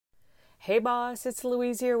Hey boss, it's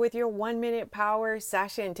Louise here with your 1 minute power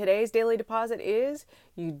session. Today's daily deposit is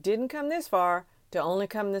you didn't come this far to only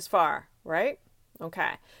come this far, right?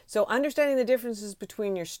 Okay, so understanding the differences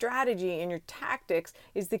between your strategy and your tactics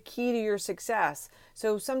is the key to your success.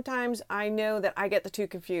 So sometimes I know that I get the two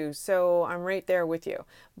confused, so I'm right there with you.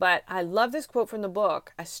 But I love this quote from the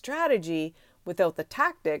book: a strategy without the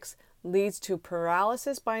tactics leads to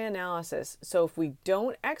paralysis by analysis. So if we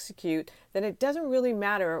don't execute, then it doesn't really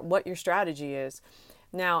matter what your strategy is.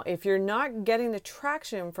 Now, if you're not getting the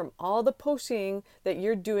traction from all the posting that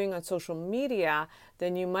you're doing on social media,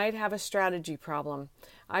 then you might have a strategy problem.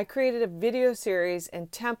 I created a video series and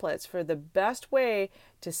templates for the best way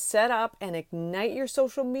to set up and ignite your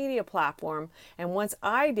social media platform. And once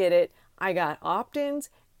I did it, I got opt ins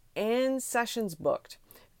and sessions booked.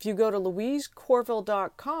 If you go to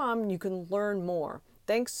louisecorville.com, you can learn more.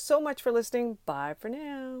 Thanks so much for listening. Bye for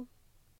now.